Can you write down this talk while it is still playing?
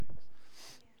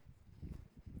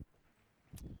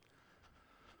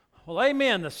Well,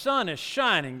 amen. The sun is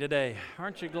shining today.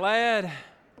 Aren't you glad?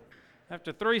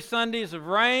 After 3 Sundays of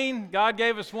rain, God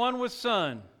gave us one with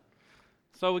sun.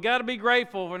 So we got to be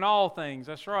grateful in all things.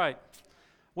 That's right.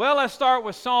 Well, let's start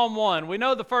with Psalm 1. We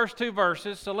know the first 2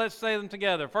 verses, so let's say them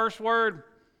together. First word,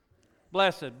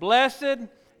 blessed. Blessed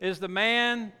is the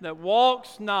man that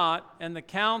walks not in the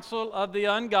counsel of the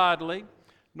ungodly,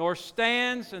 nor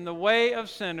stands in the way of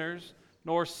sinners,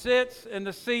 nor sits in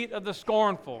the seat of the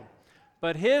scornful.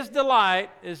 But his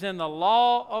delight is in the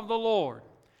law of the Lord,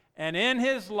 and in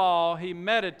his law he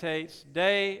meditates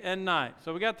day and night.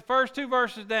 So we got the first 2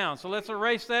 verses down. So let's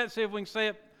erase that and see if we can say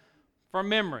it from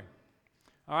memory.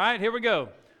 All right, here we go.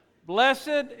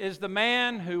 Blessed is the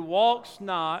man who walks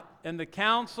not in the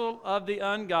counsel of the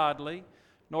ungodly,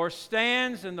 nor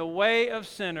stands in the way of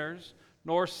sinners,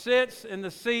 nor sits in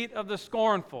the seat of the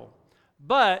scornful.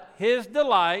 But his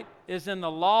delight is in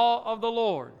the law of the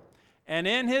Lord, and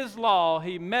in his law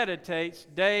he meditates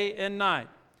day and night.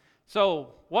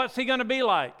 So what's he going to be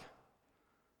like?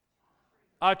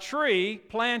 A tree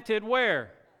planted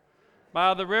where?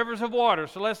 By the rivers of water.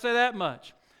 So let's say that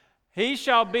much. He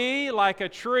shall be like a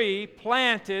tree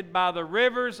planted by the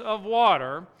rivers of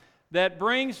water, that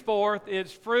brings forth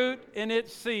its fruit in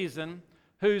its season,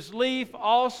 whose leaf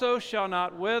also shall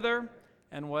not wither,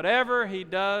 and whatever he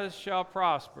does shall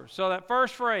prosper. So that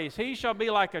first phrase, he shall be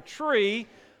like a tree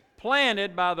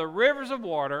planted by the rivers of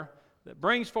water, that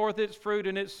brings forth its fruit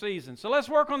in its season. So let's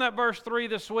work on that verse 3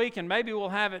 this week, and maybe we'll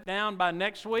have it down by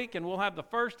next week, and we'll have the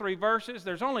first 3 verses.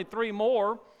 There's only 3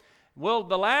 more. Well,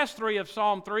 the last 3 of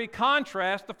Psalm 3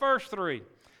 contrast the first 3.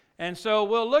 And so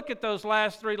we'll look at those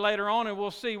last 3 later on, and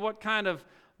we'll see what kind of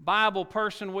Bible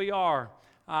person we are.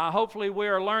 Hopefully we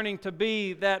are learning to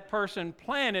be that person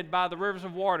planted by the rivers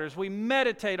of water as we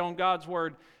meditate on God's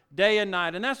Word day and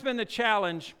night. And that's been the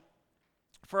challenge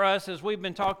for us as we've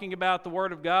been talking about the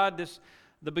Word of God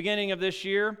the beginning of this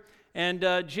year.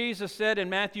 And Jesus said in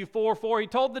Matthew 4:4, he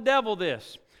told the devil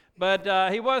this.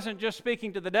 But he wasn't just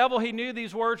speaking to the devil. He knew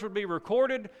these words would be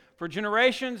recorded for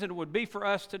generations and would be for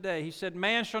us today. He said,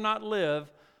 man shall not live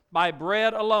by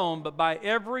bread alone, but by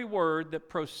every word that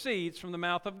proceeds from the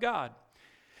mouth of God.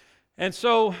 And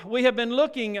so we have been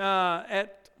looking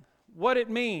at what it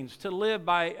means to live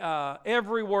by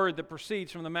every word that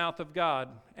proceeds from the mouth of God,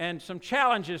 and some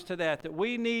challenges to that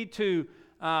we need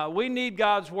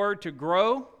God's Word to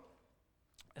grow.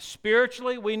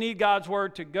 Spiritually, we need God's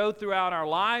Word to go throughout our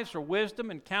lives for wisdom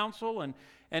and counsel and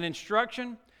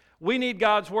instruction. We need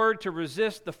God's Word to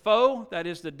resist the foe, that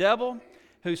is the devil,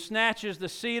 who snatches the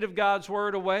seed of God's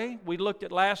Word away. We looked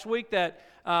at last week that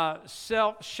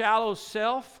shallow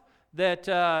self, that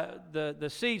the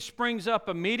seed springs up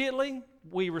immediately.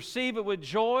 We receive it with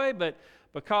joy, but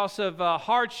because of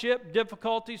hardship,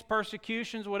 difficulties,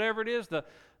 persecutions, whatever it is,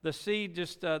 the seed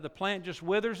the plant just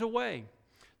withers away.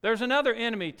 There's another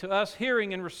enemy to us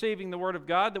hearing and receiving the Word of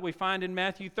God that we find in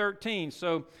Matthew 13.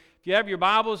 So if you have your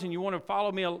Bibles and you want to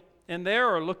follow me in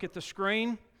there or look at the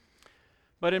screen.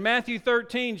 But in Matthew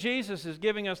 13, Jesus is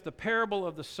giving us the parable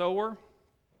of the sower.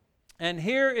 And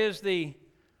here is the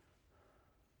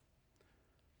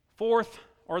 4th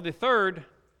or the 3rd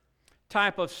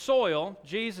type of soil.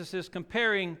 Jesus is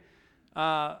comparing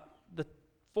the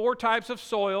 4 types of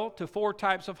soil to 4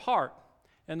 types of heart,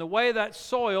 and the way that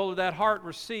soil, that heart,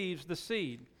 receives the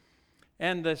seed.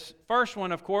 And this first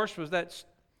one, of course, was that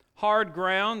hard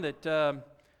ground that the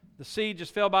seed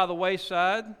just fell by the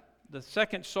wayside. The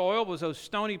second soil was those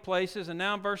stony places. And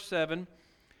now in verse 7,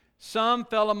 some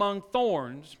fell among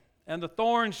thorns, and the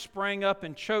thorns sprang up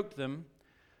and choked them.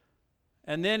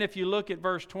 And then if you look at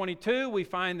verse 22, we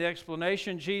find the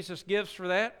explanation Jesus gives for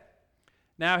that.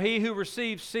 Now he who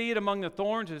receives seed among the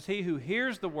thorns is he who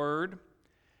hears the word,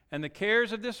 and the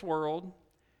cares of this world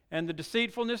and the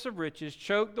deceitfulness of riches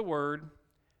choke the word,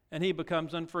 and he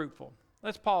becomes unfruitful.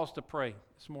 Let's pause to pray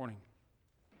this morning.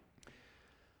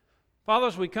 Father,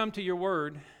 as we come to your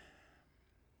word,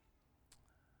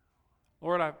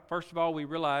 Lord, first of all, we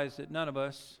realize that none of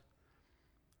us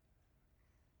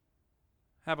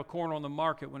have a corner on the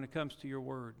market when it comes to your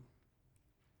word.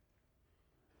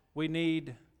 We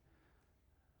need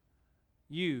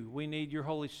you. We need your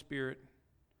Holy Spirit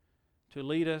to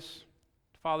lead us,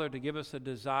 Father, to give us a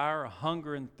desire, a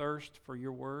hunger and thirst for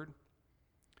your word.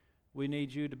 We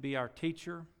need you to be our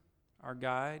teacher, our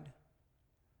guide.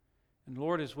 And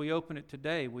Lord, as we open it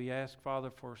today, we ask,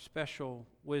 Father, for special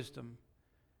wisdom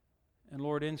and,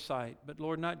 Lord, insight. But,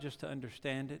 Lord, not just to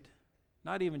understand it,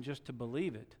 not even just to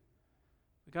believe it,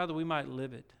 but, God, that we might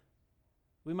live it.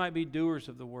 We might be doers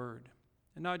of the word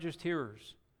and not just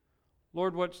hearers.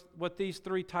 Lord, what these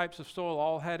 3 types of soil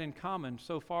all had in common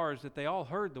so far is that they all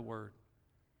heard the word.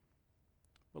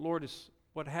 But Lord, it's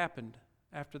what happened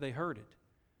after they heard it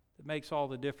that makes all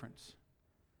the difference.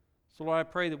 So Lord, I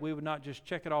pray that we would not just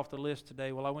check it off the list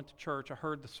today. Well, I went to church, I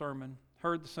heard the sermon,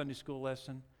 heard the Sunday school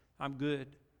lesson, I'm good.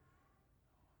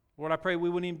 Lord, I pray we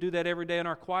wouldn't even do that every day in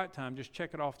our quiet time, just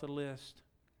check it off the list.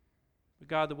 But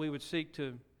God, that we would seek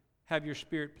to have your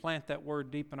Spirit plant that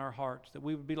word deep in our hearts, that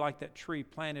we would be like that tree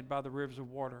planted by the rivers of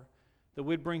water, that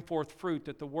we'd bring forth fruit,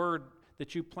 that the word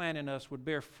that you plant in us would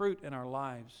bear fruit in our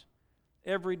lives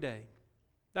every day.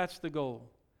 That's the goal.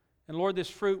 And Lord, this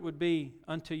fruit would be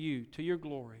unto you, to your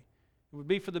glory. It would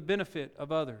be for the benefit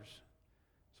of others.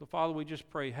 So Father, we just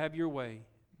pray, have your way.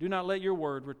 Do not let your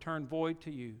word return void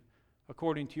to you,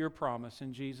 according to your promise,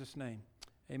 in Jesus' name.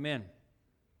 Amen.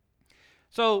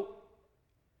 So,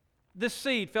 this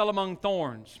seed fell among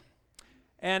thorns.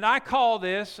 And I call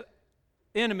this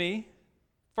enemy.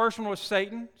 First one was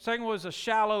Satan. Second was a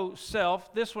shallow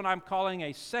self. This one I'm calling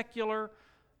a secular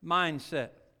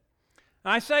mindset.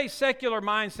 And I say secular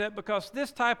mindset because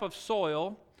this type of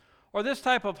soil or this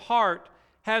type of heart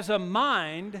has a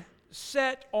mind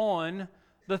set on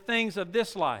the things of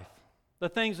this life, the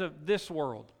things of this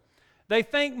world. They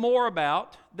think more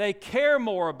about, they care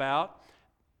more about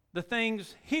the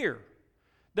things here.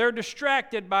 They're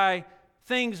distracted by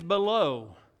things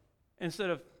below instead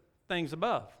of things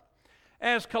above,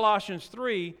 as Colossians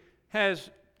 3 has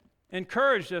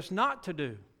encouraged us not to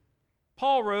do.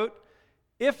 Paul wrote,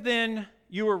 if then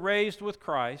you were raised with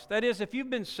Christ, that is, if you've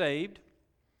been saved,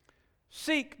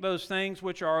 seek those things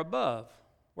which are above,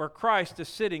 where Christ is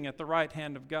sitting at the right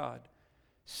hand of God.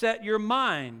 Set your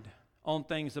mind on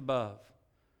things above,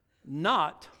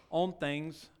 not on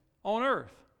things on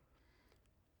earth.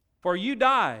 For you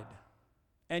died,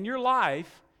 and your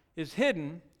life is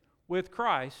hidden with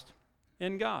Christ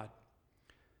in God.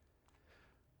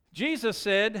 Jesus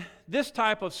said this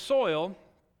type of soil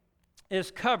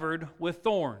is covered with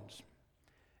thorns.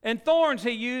 And thorns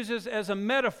he uses as a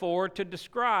metaphor to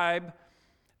describe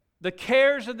the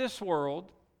cares of this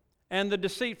world and the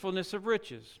deceitfulness of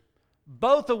riches,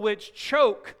 both of which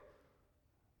choke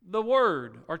the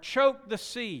word or choke the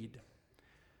seed.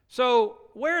 So,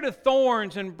 where do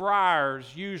thorns and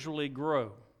briars usually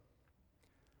grow?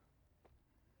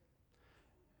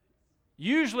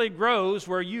 Usually grows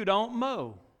where you don't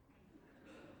mow,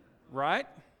 right?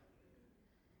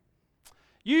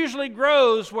 Usually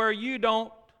grows where you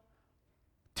don't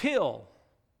till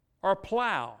or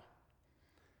plow.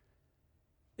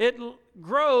 It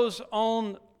grows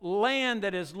on land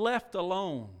that is left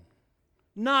alone,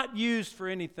 not used for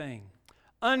anything,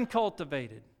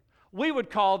 uncultivated. We would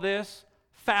call this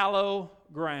fallow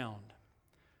ground.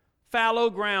 Fallow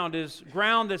ground is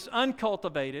ground that's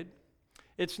uncultivated.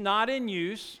 It's not in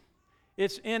use.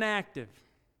 It's inactive.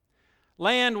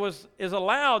 Land is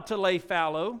allowed to lay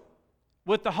fallow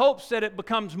with the hopes that it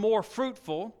becomes more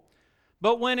fruitful.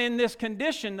 But when in this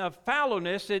condition of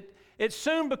fallowness, it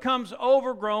soon becomes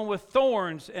overgrown with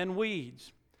thorns and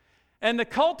weeds. And the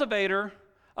cultivator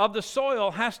of the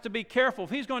soil has to be careful. If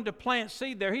he's going to plant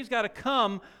seed there, he's got to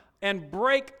come and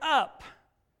break up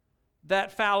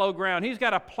that fallow ground. He's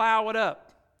got to plow it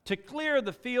up to clear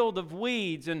the field of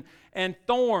weeds and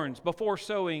thorns before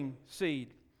sowing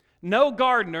seed. No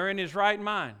gardener in his right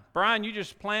mind. Brian, you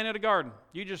just planted a garden.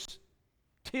 You just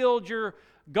tilled your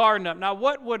garden up. Now,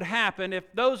 what would happen if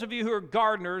those of you who are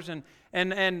gardeners and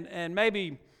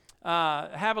maybe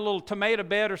have a little tomato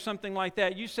bed or something like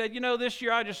that, you said, this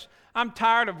year I'm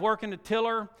tired of working the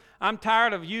tiller. I'm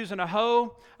tired of using a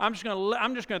hoe. I'm just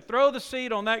going to throw the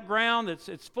seed on that ground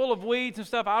it's full of weeds and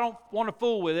stuff. I don't want to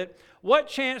fool with it. What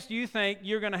chance do you think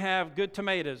you're going to have good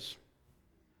tomatoes?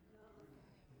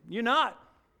 You're not.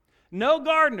 No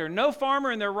gardener, no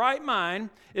farmer in their right mind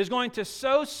is going to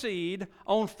sow seed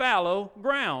on fallow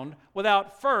ground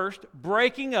without first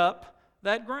breaking up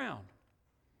that ground.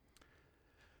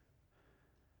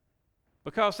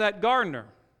 Because that gardener,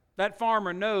 that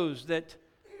farmer knows that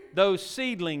those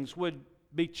seedlings would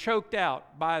be choked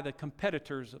out by the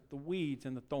competitors of the weeds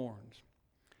and the thorns.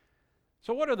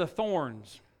 So what are the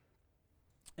thorns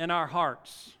in our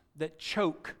hearts that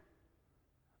choke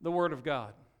the Word of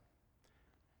God?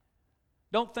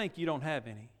 Don't think you don't have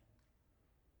any.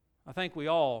 I think we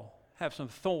all have some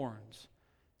thorns,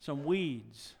 some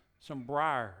weeds, some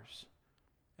briars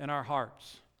in our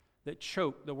hearts that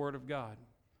choke the Word of God.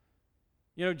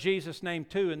 Jesus named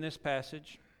two in this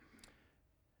passage.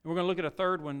 We're going to look at a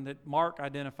third one that Mark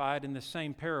identified in this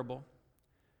same parable.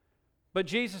 But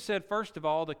Jesus said, first of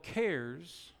all, the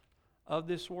cares of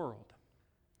this world.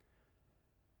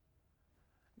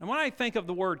 Now, when I think of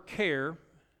the word care, and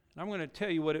I'm going to tell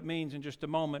you what it means in just a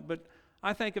moment, but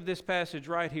I think of this passage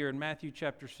right here in Matthew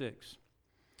chapter 6.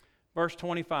 Verse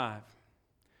 25.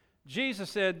 Jesus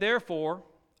said, "Therefore,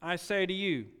 I say to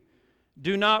you,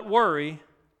 do not worry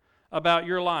about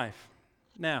your life."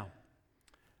 Now,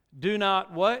 do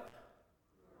not what?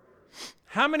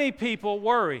 How many people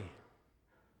worry?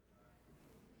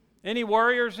 Any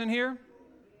worriers in here?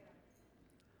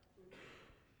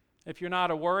 If you're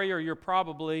not a worrier, you're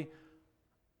probably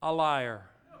a liar.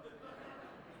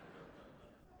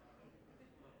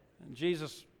 And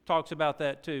Jesus talks about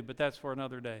that too, but that's for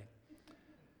another day.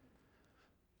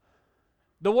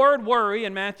 The word worry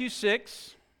in Matthew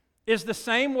 6 is the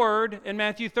same word in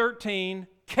Matthew 13,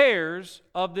 cares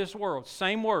of this world.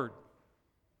 Same word.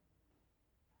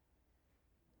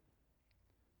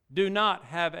 Do not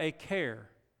have a care.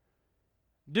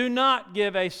 Do not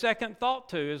give a second thought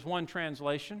to, is one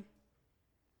translation.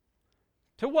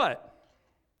 To what?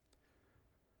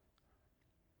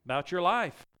 About your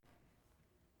life.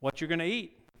 What you're going to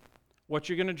eat. What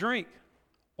you're going to drink.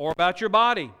 Or about your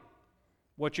body.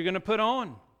 What you're going to put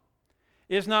on.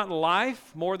 Is not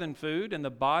life more than food and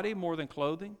the body more than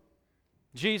clothing?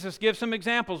 Jesus gives some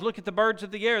examples. Look at the birds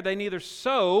of the air. They neither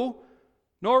sow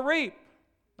nor reap.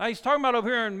 Now he's talking about over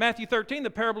here in Matthew 13, the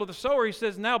parable of the sower. He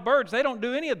says, now birds, they don't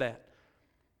do any of that.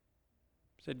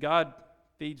 He said, God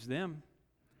feeds them.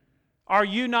 Are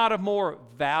you not of more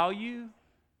value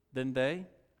than they?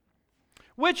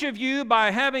 Which of you, by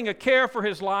having a care for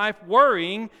his life,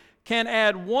 worrying, can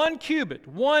add 1 cubit,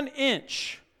 1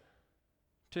 inch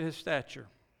to his stature?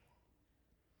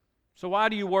 So why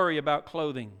do you worry about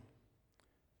clothing?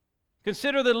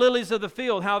 Consider the lilies of the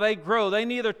field, how they grow. They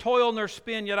neither toil nor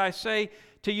spin, yet I say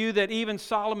to you that even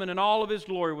Solomon in all of his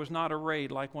glory was not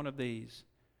arrayed like one of these.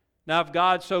 Now if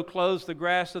God so clothes the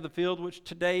grass of the field, which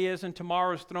today is and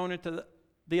tomorrow is thrown into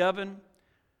the oven,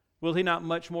 will he not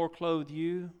much more clothe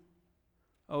you,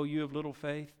 O you of little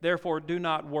faith? Therefore do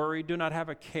not worry, do not have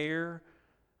a care,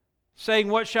 saying,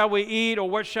 what shall we eat, or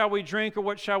what shall we drink, or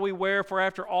what shall we wear? For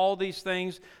after all these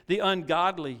things the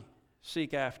ungodly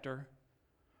seek after.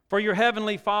 For your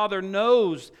heavenly Father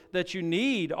knows that you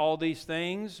need all these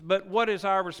things. But what is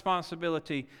our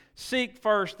responsibility? Seek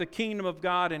first the kingdom of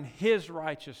God and His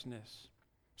righteousness.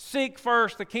 Seek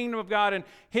first the kingdom of God and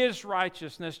His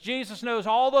righteousness. Jesus knows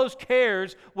all those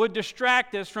cares would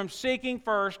distract us from seeking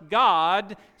first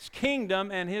God's kingdom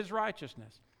and His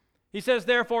righteousness. He says,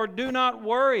 therefore, do not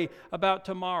worry about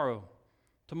tomorrow.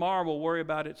 Tomorrow will worry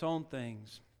about its own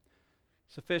things.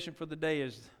 Sufficient for the day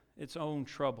is its own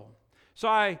trouble.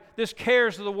 So this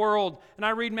cares of the world, and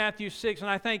I read Matthew 6, and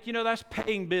I think, that's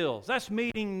paying bills. That's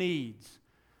meeting needs.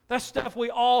 That's stuff we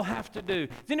all have to do.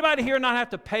 Does anybody here not have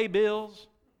to pay bills?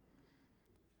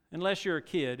 Unless you're a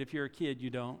kid. If you're a kid, you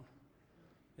don't.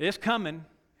 It's coming.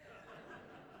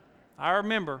 I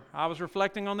remember, I was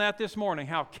reflecting on that this morning,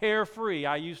 how carefree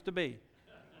I used to be.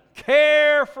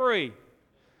 Carefree.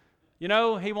 He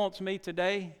wants me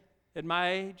today at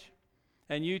my age,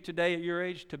 and you today at your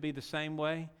age, to be the same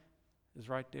way. Is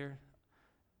right there,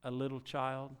 a little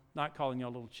child, not calling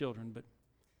y'all little children, but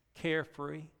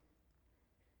carefree.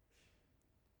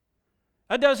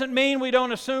 That doesn't mean we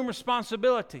don't assume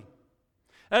responsibility.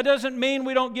 That doesn't mean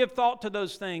we don't give thought to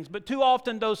those things, but too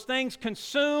often those things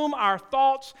consume our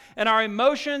thoughts and our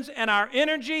emotions and our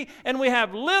energy, and we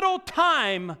have little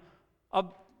time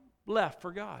left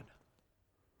for God.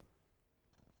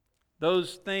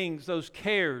 Those things, those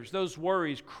cares, those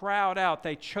worries crowd out,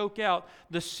 they choke out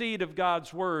the seed of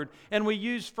God's Word. And we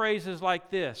use phrases like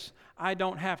this: I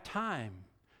don't have time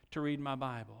to read my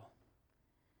Bible.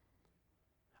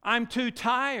 I'm too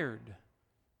tired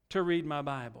to read my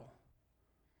Bible.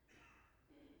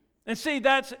 And see,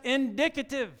 that's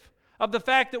indicative of the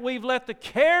fact that we've let the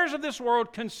cares of this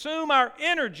world consume our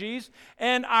energies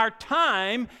and our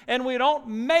time, and we don't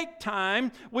make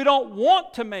time, we don't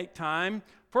want to make time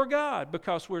for God,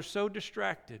 because we're so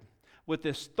distracted with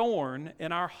this thorn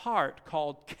in our heart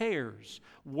called cares,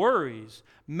 worries,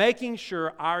 making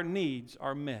sure our needs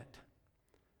are met.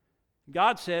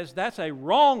 God says that's a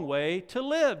wrong way to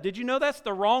live. Did you know that's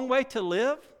the wrong way to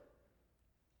live?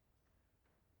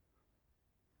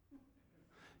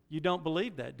 You don't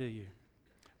believe that, do you?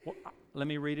 Well, let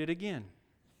me read it again.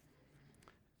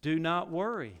 Do not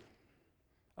worry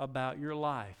about your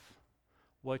life,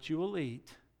 what you will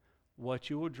eat,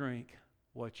 what you will drink,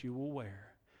 what you will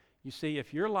wear. You see,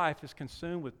 if your life is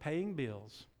consumed with paying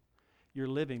bills, you're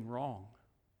living wrong.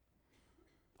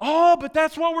 Oh, but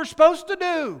that's what we're supposed to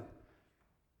do.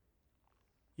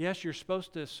 Yes, you're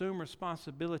supposed to assume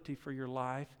responsibility for your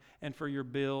life and for your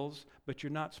bills, but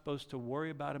you're not supposed to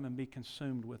worry about them and be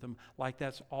consumed with them like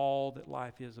that's all that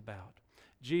life is about.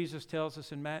 Jesus tells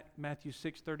us in Matthew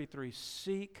 6:33,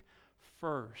 seek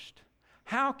first.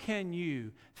 How can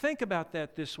you, think about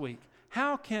that this week.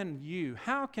 How can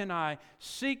I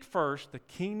seek first the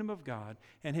kingdom of God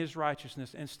and His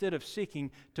righteousness instead of seeking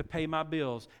to pay my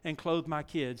bills and clothe my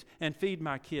kids and feed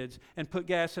my kids and put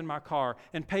gas in my car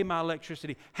and pay my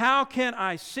electricity? How can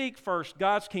I seek first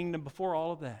God's kingdom before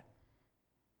all of that?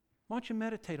 Why don't you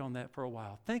meditate on that for a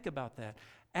while? Think about that.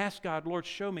 Ask God, Lord,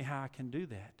 show me how I can do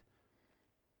that.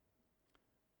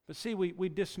 But see, we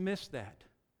dismiss that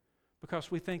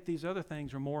because we think these other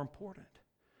things are more important.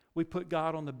 We put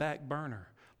God on the back burner.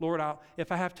 Lord,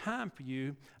 if I have time for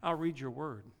you, I'll read your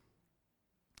word.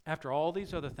 After all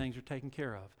these other things are taken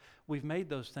care of, we've made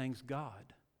those things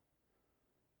God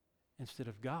instead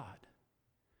of God.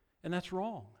 And that's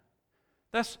wrong.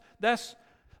 That's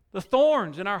the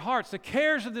thorns in our hearts, the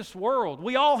cares of this world.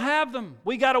 We all have them.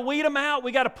 We got to weed them out.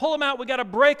 We got to pull them out. We got to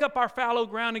break up our fallow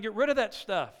ground and get rid of that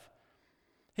stuff.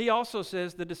 He also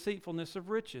says the deceitfulness of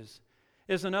riches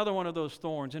is another one of those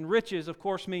thorns. And riches, of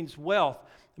course, means wealth,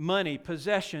 money,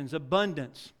 possessions,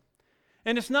 abundance.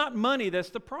 And it's not money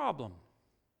that's the problem.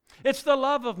 It's the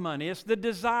love of money. It's the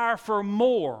desire for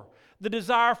more, the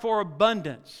desire for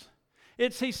abundance.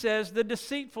 It's, he says, the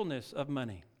deceitfulness of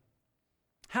money.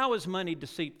 How is money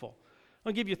deceitful?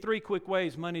 I'll give you 3 quick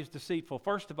ways money is deceitful.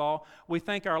 First of all, we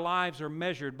think our lives are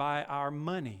measured by our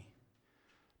money,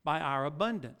 by our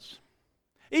abundance.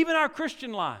 Even our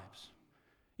Christian lives.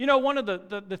 You know, one of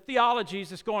the theologies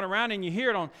that's going around, and you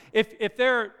hear it on, if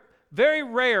they're very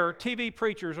rare, TV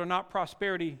preachers are not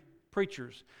prosperity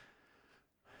preachers.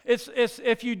 It's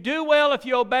if you do well, if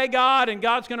you obey God, and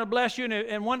God's going to bless you,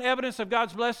 and one evidence of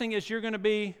God's blessing is you're going to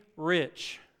be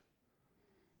rich.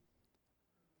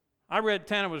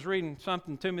 Tana was reading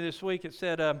something to me this week. It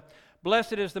said,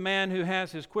 blessed is the man who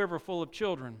has his quiver full of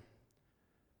children.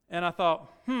 And I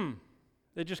thought,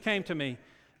 it just came to me.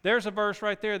 There's a verse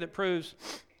right there that proves,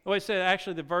 well, it said,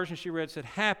 actually the version she read said,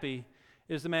 happy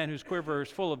is the man whose quiver is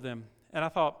full of them. And I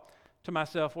thought to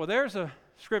myself, well, there's a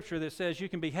scripture that says you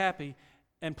can be happy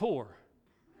and poor.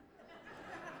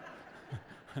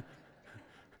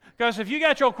 Because if you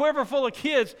got your quiver full of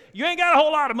kids, you ain't got a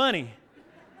whole lot of money,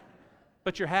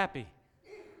 but you're happy.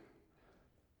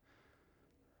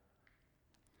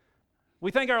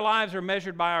 We think our lives are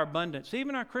measured by our abundance,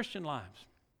 even our Christian lives.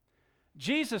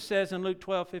 Jesus says in Luke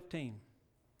 12:15,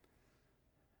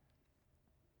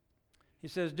 He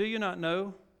says, do you not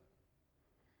know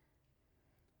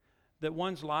that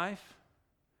one's life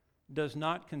does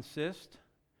not consist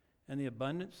in the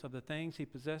abundance of the things he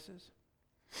possesses?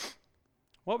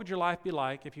 What would your life be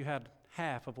like if you had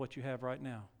half of what you have right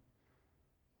now?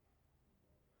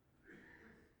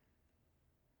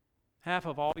 Half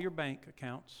of all your bank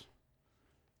accounts,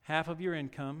 half of your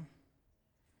income,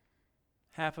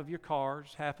 half of your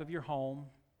cars, half of your home,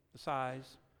 the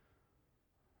size.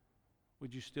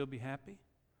 Would you still be happy?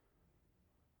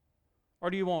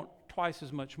 Or do you want twice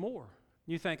as much more?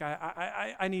 You think,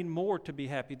 I need more to be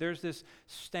happy. There's this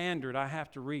standard I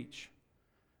have to reach.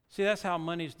 See, that's how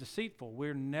money's deceitful.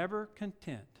 We're never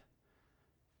content.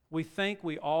 We think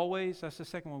we always, that's the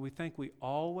second one, we think we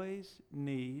always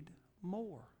need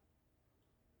more.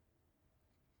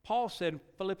 Paul said in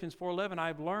Philippians 4:11,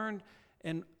 I've learned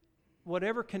in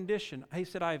whatever condition, he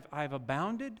said, I've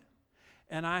abounded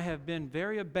and I have been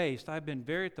very abased. I've been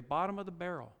very at the bottom of the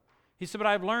barrel. He said, but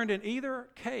I've learned in either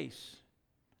case,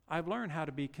 I've learned how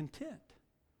to be content.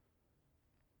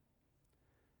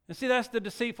 And see, that's the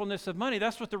deceitfulness of money.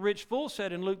 That's what the rich fool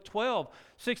said in Luke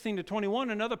 12:16-21.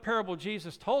 Another parable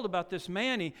Jesus told about this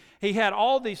man. He had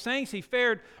all these things. He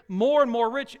fared more and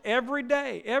more rich every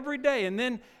day. And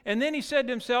then he said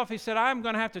to himself, he said, I'm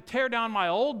going to have to tear down my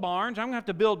old barns. I'm going to have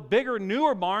to build bigger,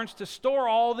 newer barns to store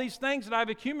all these things that I've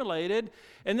accumulated.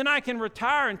 And then I can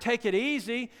retire and take it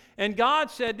easy. And God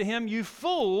said to him, you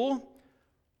fool,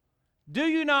 do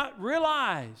you not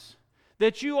realize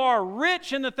that you are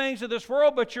rich in the things of this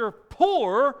world, but you're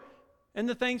poor in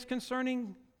the things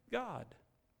concerning God?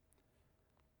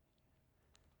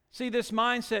 See, this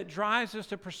mindset drives us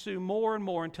to pursue more and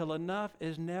more until enough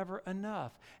is never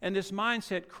enough. And this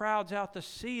mindset crowds out the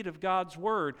seed of God's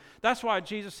Word. That's why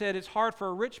Jesus said it's hard for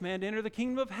a rich man to enter the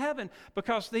kingdom of heaven,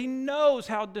 because he knows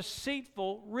how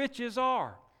deceitful riches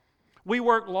are. We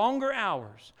work longer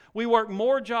hours. We work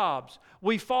more jobs.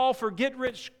 We fall for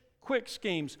get-rich-quick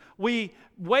schemes. We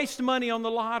waste money on the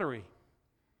lottery.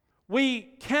 We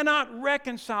cannot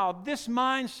reconcile this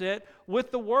mindset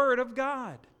with the Word of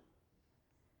God.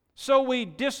 So we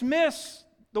dismiss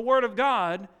the Word of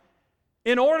God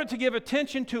in order to give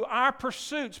attention to our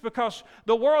pursuits, because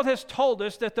the world has told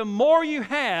us that the more you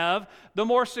have, the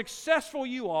more successful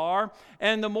you are,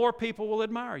 and the more people will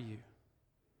admire you.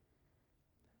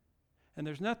 And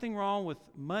there's nothing wrong with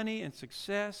money and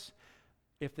success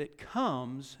if it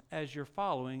comes as you're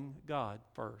following God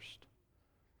first.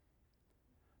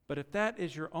 But if that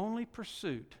is your only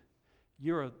pursuit,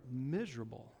 you're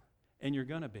miserable, and you're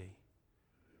going to be.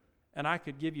 And I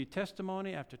could give you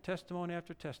testimony after testimony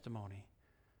after testimony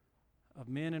of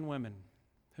men and women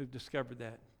who've discovered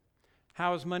that.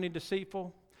 How is money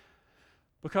deceitful?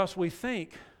 Because we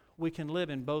think we can live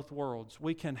in both worlds.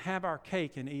 We can have our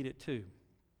cake and eat it too.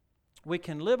 We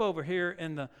can live over here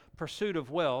in the pursuit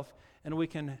of wealth, and we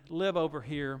can live over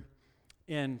here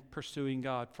in pursuing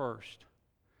God first.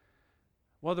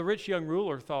 Well, the rich young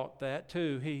ruler thought that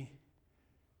too. In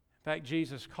fact,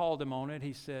 Jesus called him on it.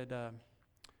 He said,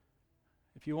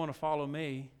 if you want to follow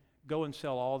me, go and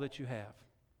sell all that you have.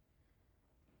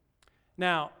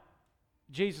 Now,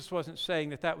 Jesus wasn't saying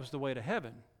that that was the way to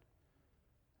heaven.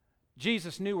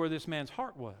 Jesus knew where this man's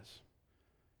heart was.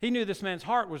 He knew this man's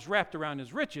heart was wrapped around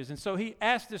his riches, and so he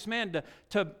asked this man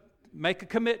to make a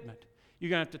commitment. You're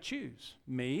going to have to choose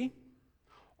me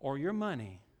or your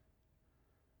money.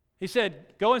 He said,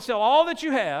 go and sell all that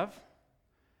you have,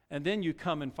 and then you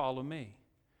come and follow me.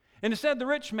 And instead, the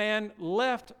rich man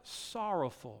left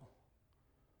sorrowful,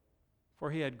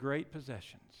 for he had great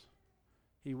possessions.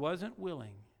 He wasn't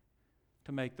willing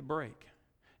to make the break.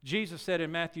 Jesus said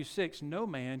in Matthew 6, no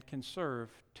man can serve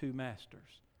two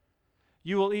masters.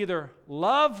 You will either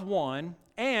love one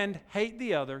and hate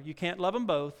the other. You can't love them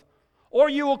both. Or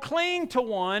you will cling to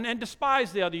one and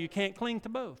despise the other. You can't cling to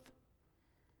both.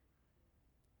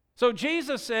 So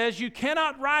Jesus says you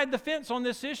cannot ride the fence on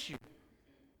this issue.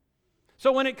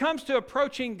 So when it comes to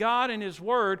approaching God and His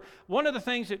Word, one of the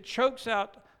things that chokes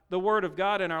out the Word of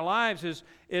God in our lives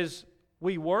is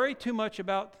we worry too much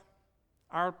about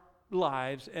our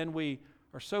lives, and we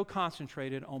are so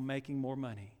concentrated on making more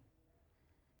money.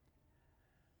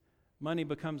 Money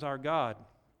becomes our God.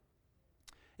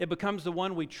 It becomes the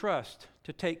one we trust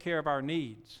to take care of our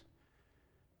needs,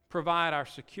 provide our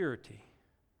security.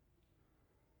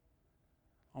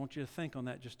 I want you to think on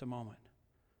that just a moment.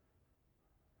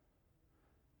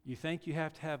 You think you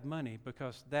have to have money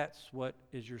because that's what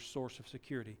is your source of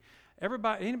security.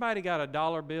 Anybody got a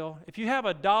dollar bill? If you have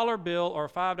a dollar bill or a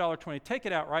 $5.20, take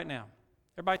it out right now.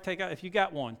 Everybody take out, if you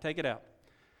got one, take it out.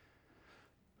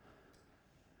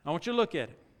 I want you to look at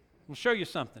it. I'll show you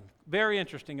something very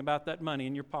interesting about that money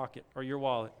in your pocket or your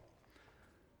wallet.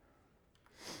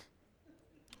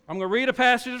 I'm going to read a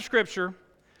passage of Scripture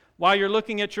while you're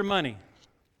looking at your money.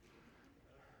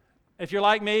 If you're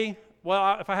like me,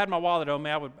 well, if I had my wallet on me,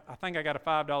 I think I got a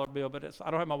 $5 bill, but I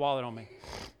don't have my wallet on me.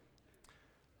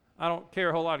 I don't carry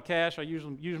a whole lot of cash. I use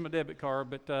my debit card,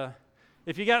 but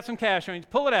if you got some cash on you,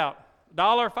 pull it out.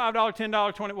 $1, $5,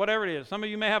 $10, $20, whatever it is. Some of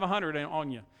you may have 100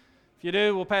 on you. If you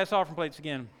do, we'll pass offering plates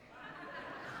again.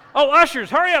 Oh, ushers,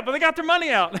 hurry up, but they got their money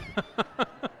out.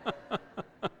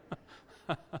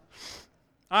 All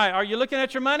right, are you looking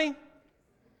at your money?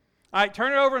 All right,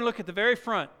 turn it over and look at the very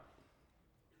front.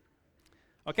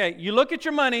 Okay, you look at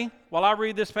your money while I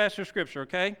read this passage of Scripture,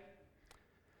 okay?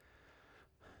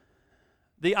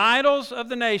 The idols of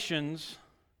the nations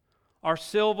are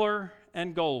silver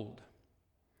and gold,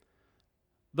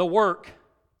 the work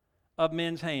of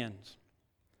men's hands.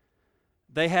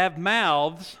 They have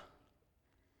mouths,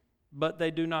 but they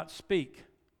do not speak.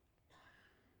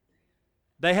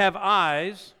 They have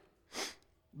eyes,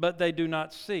 but they do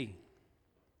not see.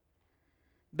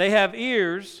 They have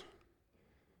ears,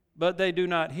 but they do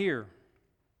not hear.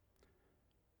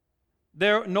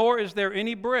 Nor is there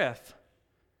any breath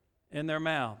in their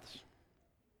mouths.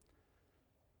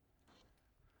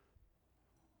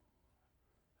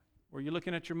 Were you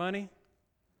looking at your money?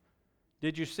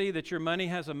 Did you see that your money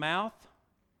has a mouth?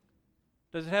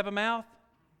 Does it have a mouth?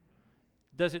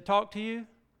 Does it talk to you?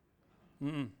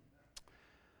 Mm-mm.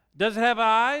 Does it have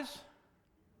eyes?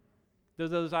 Do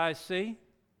those eyes see?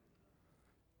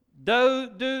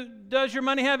 Does your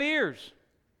money have ears?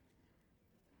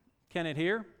 Can it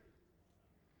hear?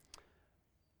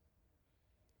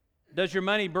 Does your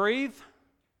money breathe?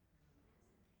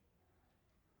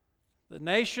 The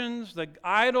nations, the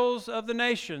idols of the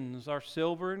nations are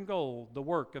silver and gold, the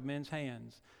work of men's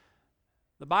hands.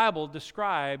 The Bible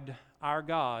described our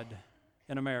God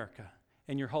in America,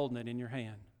 and you're holding it in your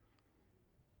hand.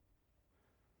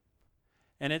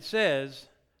 And it says,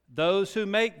 those who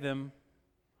make them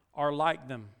are like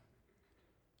them.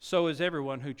 So is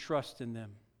everyone who trusts in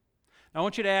them. Now, I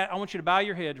want you to bow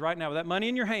your heads right now with that money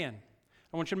in your hand.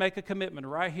 I want you to make a commitment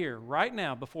right here, right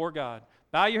now, before God.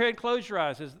 Bow your head, close your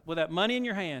eyes with that money in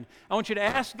your hand. I want you to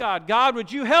ask God, God, would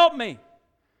you help me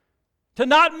to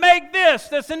not make this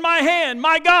that's in my hand,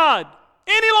 my God,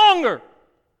 any longer?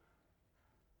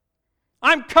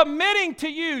 I'm committing to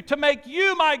you to make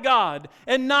you my God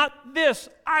and not this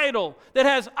idol that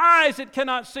has eyes it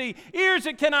cannot see, ears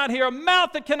it cannot hear, a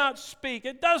mouth that cannot speak.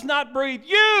 It does not breathe.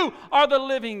 You are the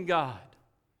living God.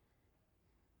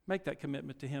 Make that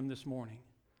commitment to Him this morning.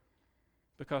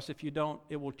 Because if you don't,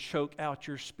 it will choke out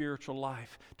your spiritual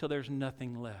life till there's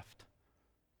nothing left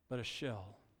but a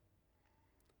shell.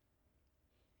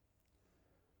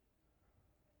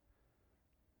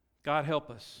 God help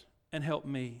us and help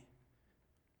me.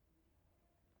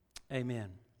 Amen.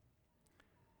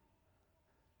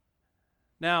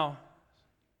 Now,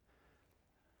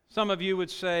 some of you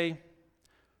would say,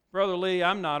 Brother Lee,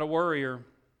 I'm not a worrier.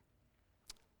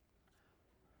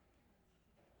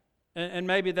 And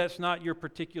maybe that's not your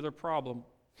particular problem.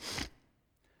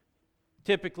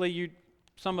 Typically,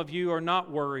 some of you are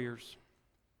not worriers.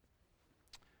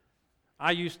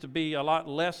 I used to be a lot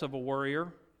less of a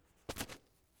worrier,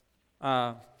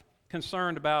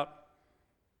 concerned about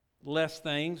less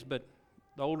things, but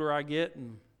the older I get,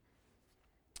 and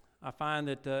I find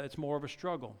that it's more of a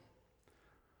struggle.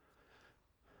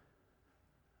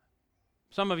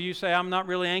 Some of you say, I'm not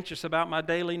really anxious about my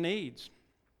daily needs.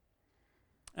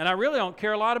 And I really don't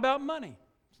care a lot about money.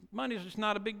 Money is just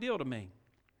not a big deal to me.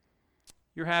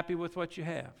 You're happy with what you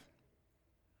have.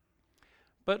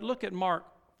 But look at Mark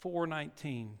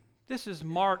 4:19. This is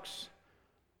Mark's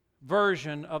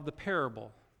version of the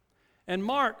parable. And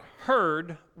Mark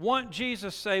heard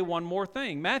Jesus say one more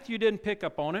thing. Matthew didn't pick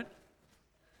up on it,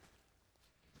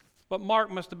 but Mark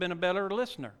must have been a better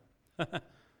listener.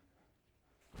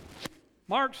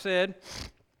 Mark said,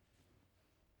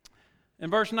 in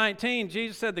verse 19,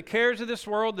 Jesus said, the cares of this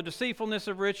world, the deceitfulness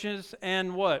of riches,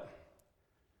 and what?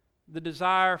 The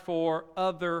desire for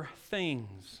other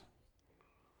things.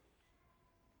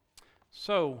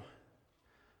 So,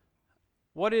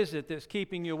 what is it that's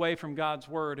keeping you away from God's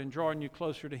Word and drawing you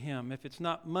closer to Him? If it's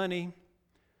not money,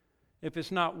 if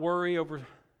it's not worry over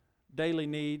daily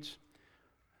needs,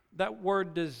 that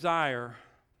word desire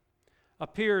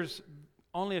appears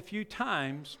only a few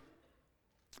times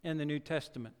in the New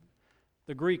Testament.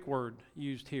 The Greek word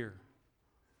used here.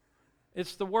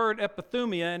 It's the word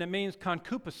epithumia, and it means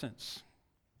concupiscence.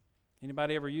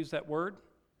 Anybody ever use that word?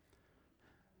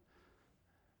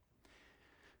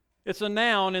 It's a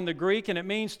noun in the Greek, and it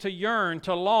means to yearn,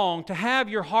 to long, to have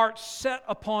your heart set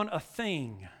upon a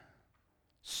thing.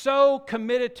 So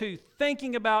committed to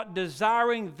thinking about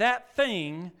desiring that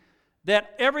thing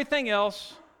that everything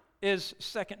else is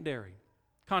secondary.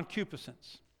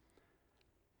 Concupiscence.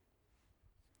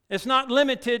 It's not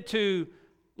limited to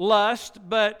lust,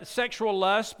 but sexual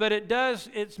lust, but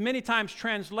it's many times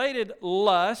translated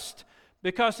lust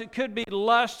because it could be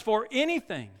lust for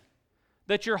anything.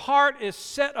 That your heart is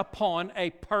set upon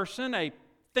a person, a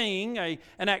thing,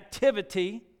 an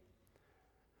activity.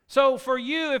 So for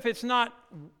you, if it's not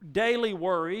daily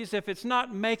worries, if it's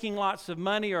not making lots of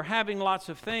money or having lots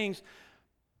of things,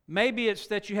 maybe it's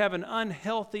that you have an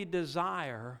unhealthy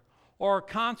desire or a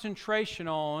concentration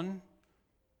on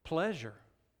pleasure,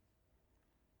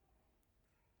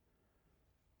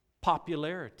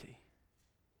 popularity,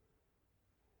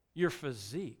 your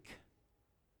physique,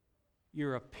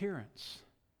 your appearance,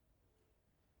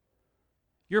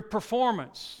 your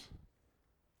performance,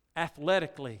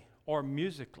 athletically or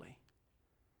musically,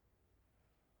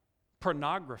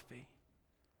 pornography.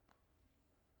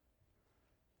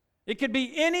 It could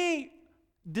be any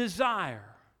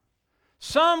desire.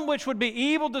 Some which would be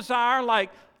evil desire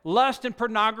like lust and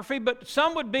pornography, but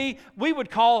some would be, we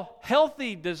would call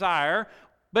healthy desire.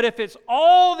 But if it's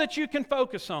all that you can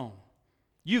focus on,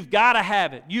 you've got to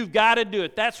have it, you've got to do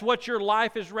it, that's what your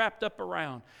life is wrapped up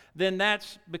around, then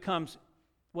that becomes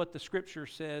what the Scripture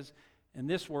says, and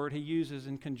this word he uses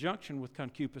in conjunction with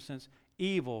concupiscence,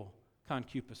 evil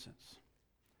concupiscence.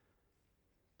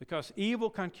 Because evil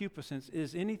concupiscence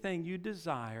is anything you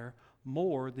desire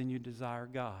more than you desire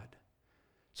God.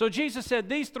 So Jesus said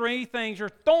these three things are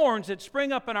thorns that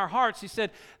spring up in our hearts. He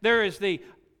said there is the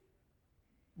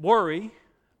worry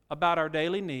about our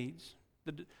daily needs,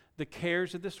 the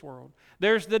cares of this world.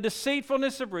 There's the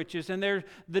deceitfulness of riches, and there's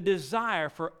the desire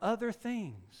for other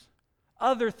things,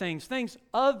 things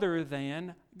other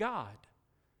than God.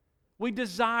 We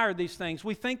desire these things.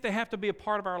 We think they have to be a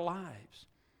part of our lives.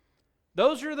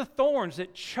 Those are the thorns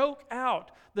that choke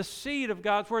out the seed of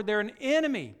God's Word. They're an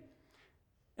enemy.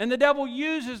 And the devil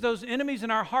uses those enemies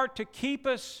in our heart to keep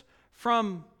us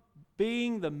from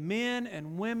being the men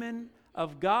and women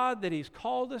of God that He's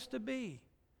called us to be.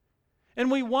 And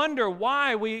we wonder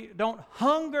why we don't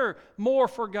hunger more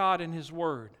for God and His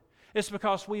Word. It's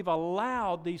because we've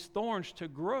allowed these thorns to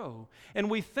grow. And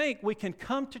we think we can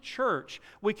come to church,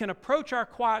 we can approach our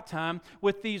quiet time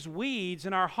with these weeds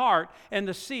in our heart, and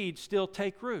the seeds still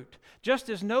take root. Just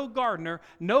as no gardener,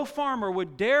 no farmer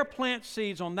would dare plant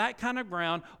seeds on that kind of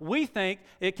ground, we think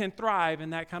it can thrive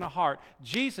in that kind of heart.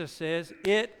 Jesus says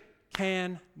it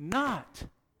cannot.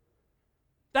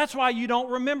 That's why you don't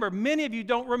remember. Many of you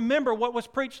don't remember what was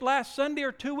preached last Sunday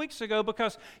or 2 weeks ago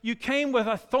because you came with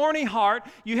a thorny heart.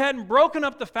 You hadn't broken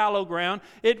up the fallow ground.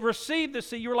 It received the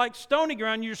seed. You were like stony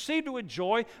ground. You received it with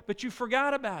joy, but you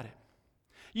forgot about it.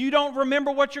 You don't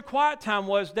remember what your quiet time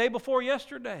was day before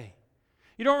yesterday.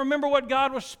 You don't remember what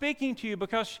God was speaking to you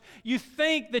because you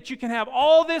think that you can have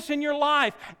all this in your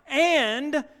life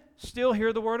and still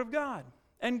hear the Word of God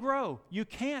and grow. You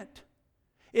can't.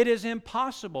 It is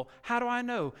impossible. How do I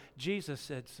know? Jesus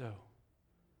said so.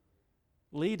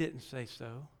 Lee didn't say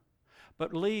so.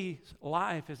 But Lee's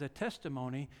life is a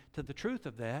testimony to the truth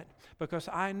of that because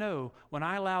I know when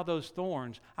I allow those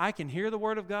thorns, I can hear the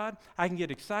Word of God, I can get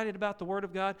excited about the Word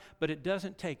of God, but it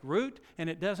doesn't take root and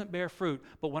it doesn't bear fruit.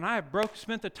 But when I have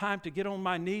spent the time to get on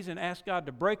my knees and ask God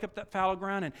to break up that fallow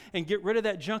ground and get rid of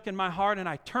that junk in my heart, and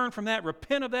I turn from that,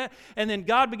 repent of that, and then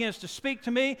God begins to speak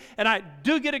to me, and I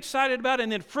do get excited about it,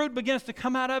 and then fruit begins to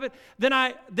come out of it, then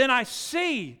I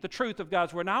see the truth of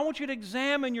God's Word. Now I want you to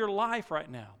examine your life right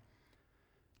now.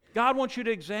 God wants you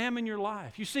to examine your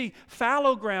life. You see,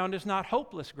 fallow ground is not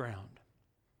hopeless ground.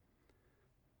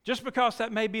 Just because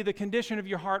that may be the condition of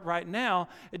your heart right now,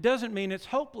 it doesn't mean it's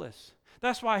hopeless.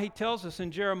 That's why He tells us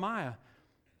in Jeremiah,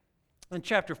 in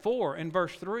chapter 4, in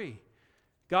verse 3,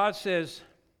 God says,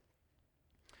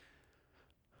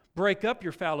 break up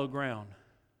your fallow ground.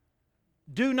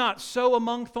 Do not sow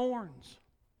among thorns.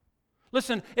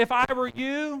 Listen, if I were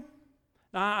you,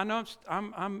 now I know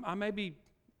I may be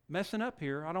messing up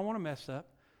here. I don't want to mess up.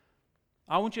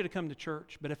 I want you to come to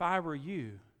church. But if I were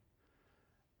you,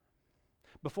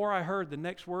 before I heard the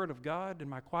next word of God in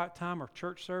my quiet time or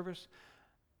church service,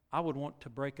 I would want to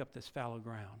break up this fallow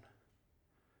ground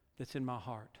that's in my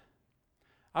heart.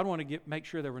 I'd want to make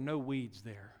sure there were no weeds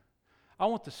there. I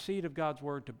want the seed of God's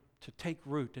Word to take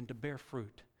root and to bear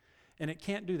fruit. And it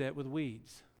can't do that with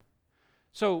weeds.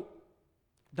 So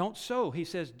don't sow. He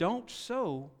says, don't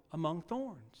sow among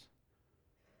thorns.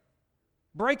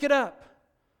 Break it up.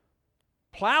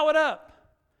 Plow it up.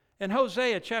 In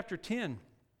Hosea chapter 10,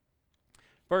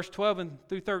 verse 12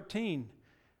 through 13,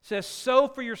 says, sow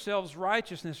for yourselves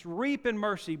righteousness, reap in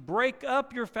mercy, break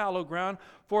up your fallow ground,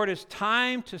 for it is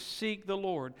time to seek the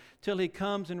Lord till He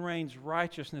comes and rains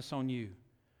righteousness on you.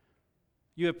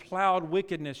 You have plowed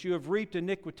wickedness, you have reaped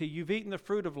iniquity, you've eaten the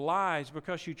fruit of lies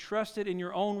because you trusted in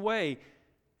your own way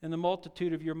in the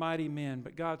multitude of your mighty men.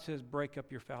 But God says, break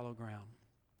up your fallow ground.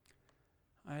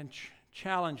 I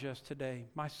challenge us today,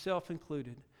 myself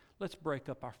included, let's break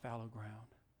up our fallow ground.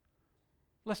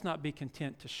 Let's not be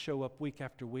content to show up week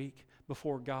after week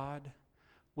before God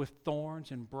with thorns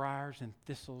and briars and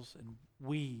thistles and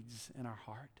weeds in our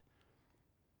heart.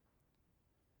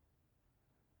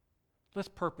 Let's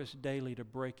purpose daily to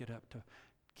break it up, to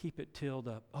keep it tilled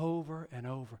up over and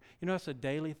over. You know, it's a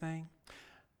daily thing.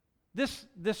 This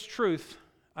truth,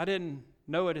 I didn't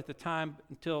know it at the time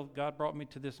until God brought me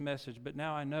to this message, but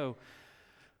now I know.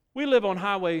 We live on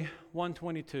Highway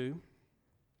 122,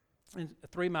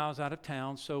 3 miles out of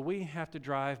town, so we have to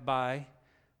drive by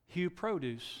Hugh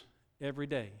Produce every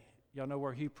day. Y'all know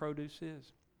where Hugh Produce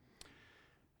is?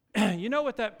 You know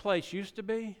what that place used to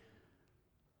be?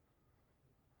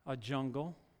 A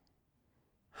jungle.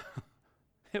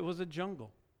 It was a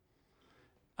jungle.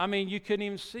 I mean, you couldn't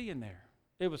even see in there.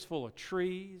 It was full of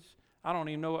trees. I don't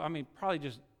even know, probably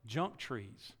just junk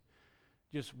trees.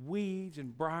 Just weeds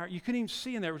and briar. You couldn't even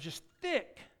see in there. It was just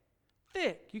thick.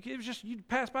 It was just, you'd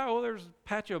pass by, oh, there's a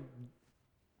patch of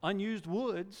unused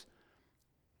woods.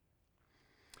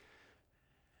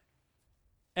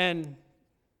 And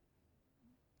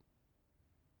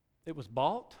it was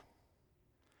bought,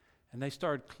 and they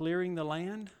started clearing the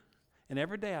land, and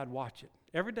every day I'd watch it.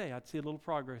 Every day I'd see a little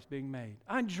progress being made.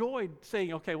 I enjoyed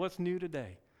seeing, okay, what's new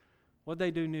today? What'd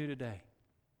they do new today?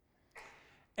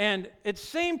 And it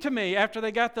seemed to me, after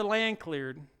they got the land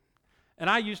cleared, and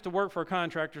I used to work for a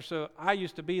contractor, so I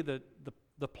used to be the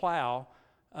plow.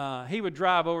 He would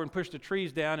drive over and push the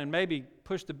trees down and maybe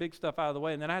push the big stuff out of the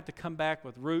way, and then I had to come back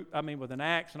with with an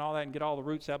axe and all that and get all the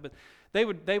roots out. But they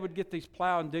would get these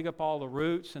plow and dig up all the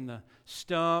roots and the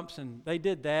stumps, and they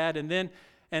did that. And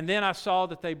then I saw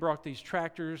that they brought these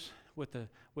tractors with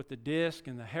the disc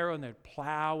and the harrow, and they'd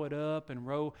plow it up and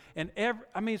row. And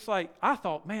it's like, I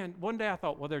thought, one day I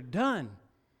thought, well, they're done.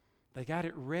 They got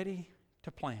it ready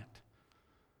to plant.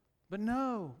 But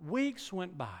no, weeks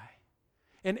went by.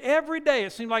 And every day,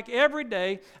 it seemed like every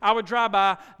day I would drive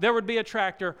by, there would be a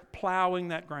tractor plowing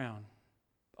that ground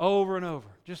over and over,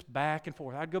 just back and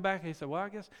forth. I'd go back and he'd say, well, I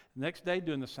guess the next day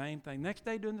doing the same thing, next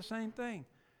day doing the same thing.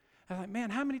 I was like, man,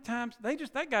 how many times?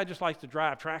 That guy just likes to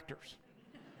drive tractors.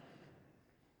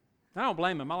 I don't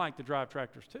blame him. I like to drive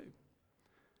tractors too.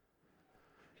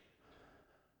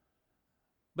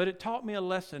 But it taught me a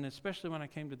lesson, especially when I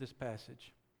came to this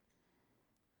passage,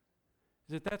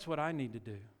 is that that's what I need to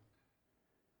do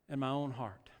in my own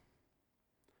heart.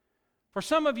 For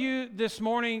some of you this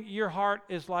morning, your heart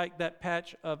is like that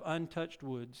patch of untouched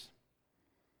woods.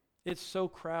 It's so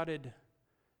crowded.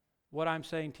 What I'm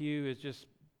saying to you is just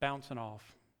bouncing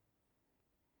off.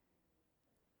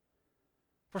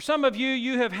 For some of you,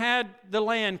 you have had the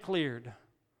land cleared,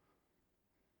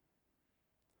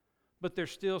 but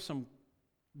there's still some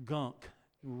gunk,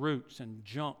 roots, and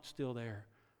junk still there.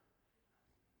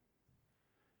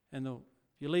 And if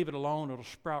you leave it alone, it'll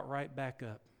sprout right back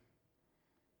up.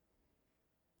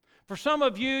 For some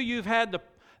of you, you've had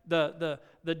the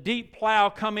deep plow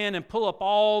come in and pull up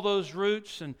all those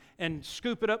roots and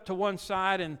scoop it up to one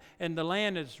side, and the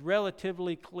land is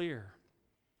relatively clear.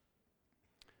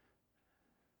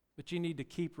 But you need to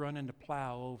keep running the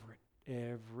plow over it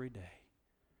every day.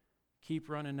 Keep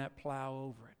running that plow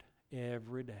over it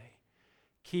every day.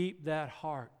 Keep that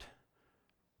heart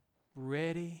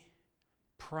ready,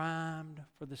 primed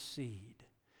for the seed,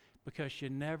 because you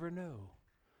never know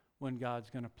when God's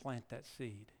going to plant that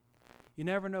seed. You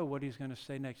never know what He's going to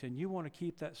say next, and you want to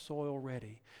keep that soil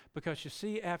ready, because you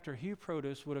see, after Hugh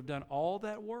Produce would have done all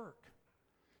that work,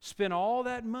 spent all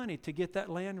that money to get that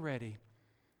land ready,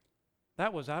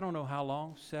 that was, I don't know how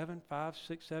long, 5,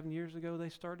 6, 7 years ago they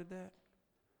started that.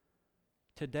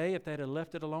 Today, if they'd have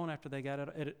left it alone after they got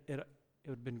it, it would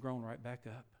have been grown right back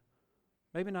up.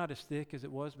 Maybe not as thick as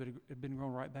it was, but it had been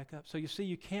grown right back up. So you see,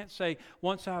 you can't say,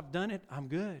 once I've done it, I'm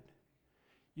good.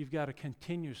 You've got to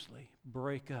continuously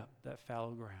break up that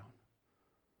fallow ground.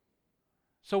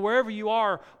 So wherever you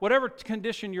are, whatever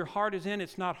condition your heart is in,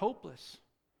 it's not hopeless.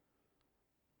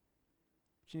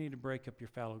 But you need to break up your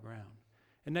fallow ground.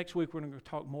 And next week we're going to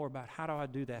talk more about how do I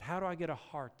do that? How do I get a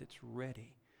heart that's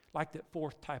ready? Like that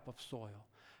fourth type of soil.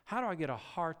 How do I get a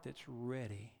heart that's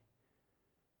ready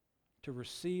to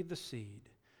receive the seed,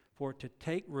 for it to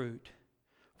take root,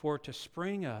 for it to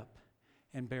spring up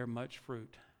and bear much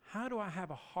fruit? How do I have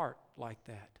a heart like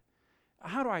that?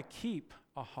 How do I keep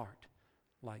a heart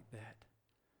like that?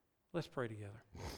 Let's pray together.